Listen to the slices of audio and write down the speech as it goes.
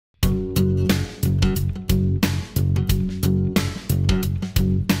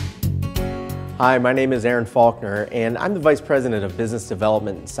Hi, my name is Aaron Faulkner, and I'm the Vice President of Business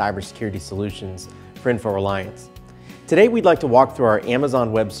Development and Cybersecurity Solutions for InfoReliance. Today, we'd like to walk through our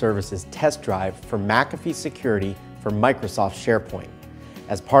Amazon Web Services test drive for McAfee Security for Microsoft SharePoint.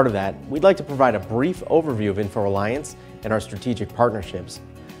 As part of that, we'd like to provide a brief overview of InfoReliance and our strategic partnerships,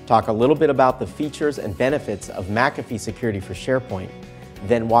 talk a little bit about the features and benefits of McAfee Security for SharePoint,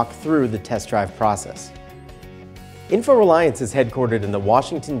 then walk through the test drive process. InfoReliance is headquartered in the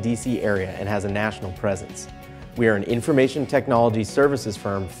Washington, D.C. area and has a national presence. We are an information technology services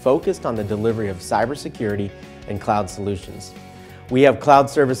firm focused on the delivery of cybersecurity and cloud solutions. We have cloud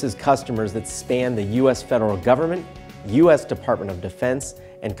services customers that span the U.S. federal government, U.S. Department of Defense,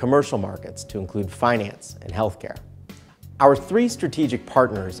 and commercial markets to include finance and healthcare. Our three strategic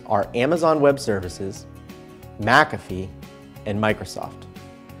partners are Amazon Web Services, McAfee, and Microsoft.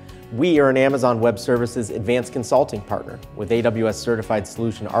 We are an Amazon Web Services advanced consulting partner with AWS certified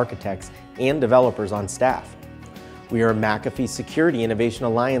solution architects and developers on staff. We are a McAfee Security Innovation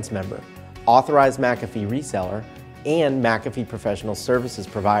Alliance member, authorized McAfee reseller, and McAfee professional services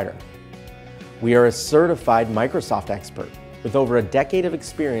provider. We are a certified Microsoft expert with over a decade of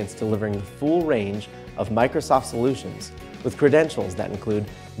experience delivering the full range of Microsoft solutions with credentials that include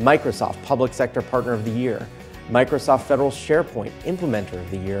Microsoft Public Sector Partner of the Year, Microsoft Federal SharePoint Implementer of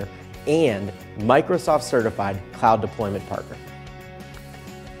the Year, and Microsoft Certified Cloud Deployment Partner.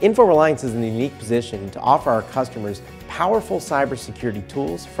 InfoReliance is in the unique position to offer our customers powerful cybersecurity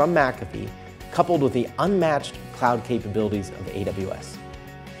tools from McAfee, coupled with the unmatched cloud capabilities of AWS.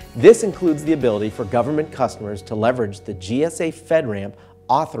 This includes the ability for government customers to leverage the GSA FedRAMP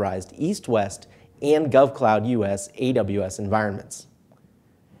authorized East-West and GovCloud US AWS environments.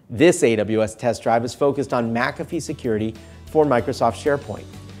 This AWS test drive is focused on McAfee Security for Microsoft SharePoint,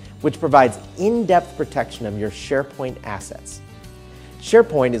 which provides in-depth protection of your SharePoint assets.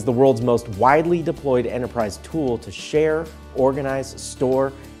 SharePoint is the world's most widely deployed enterprise tool to share, organize,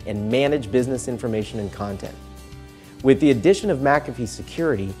 store, and manage business information and content. With the addition of McAfee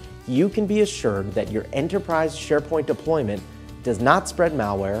Security, you can be assured that your enterprise SharePoint deployment does not spread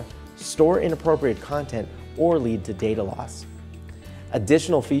malware, store inappropriate content, or lead to data loss.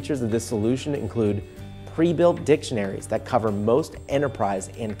 Additional features of this solution include pre-built dictionaries that cover most enterprise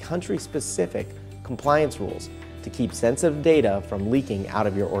and country-specific compliance rules to keep sensitive data from leaking out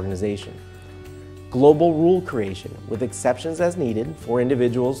of your organization. Global rule creation with exceptions as needed for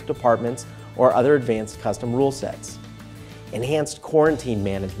individuals, departments, or other advanced custom rule sets. Enhanced quarantine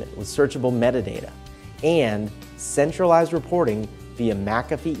management with searchable metadata, and centralized reporting via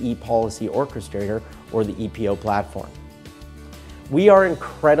McAfee ePolicy Orchestrator or the EPO platform. We are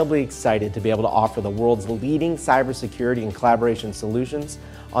incredibly excited to be able to offer the world's leading cybersecurity and collaboration solutions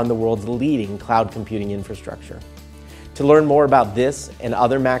on the world's leading cloud computing infrastructure. To learn more about this and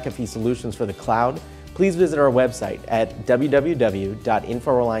other McAfee solutions for the cloud, please visit our website at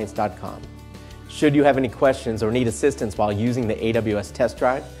www.inforeliance.com. Should you have any questions or need assistance while using the AWS test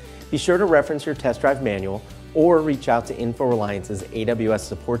drive, be sure to reference your test drive manual or reach out to InfoReliance's AWS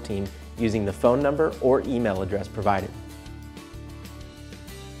support team using the phone number or email address provided.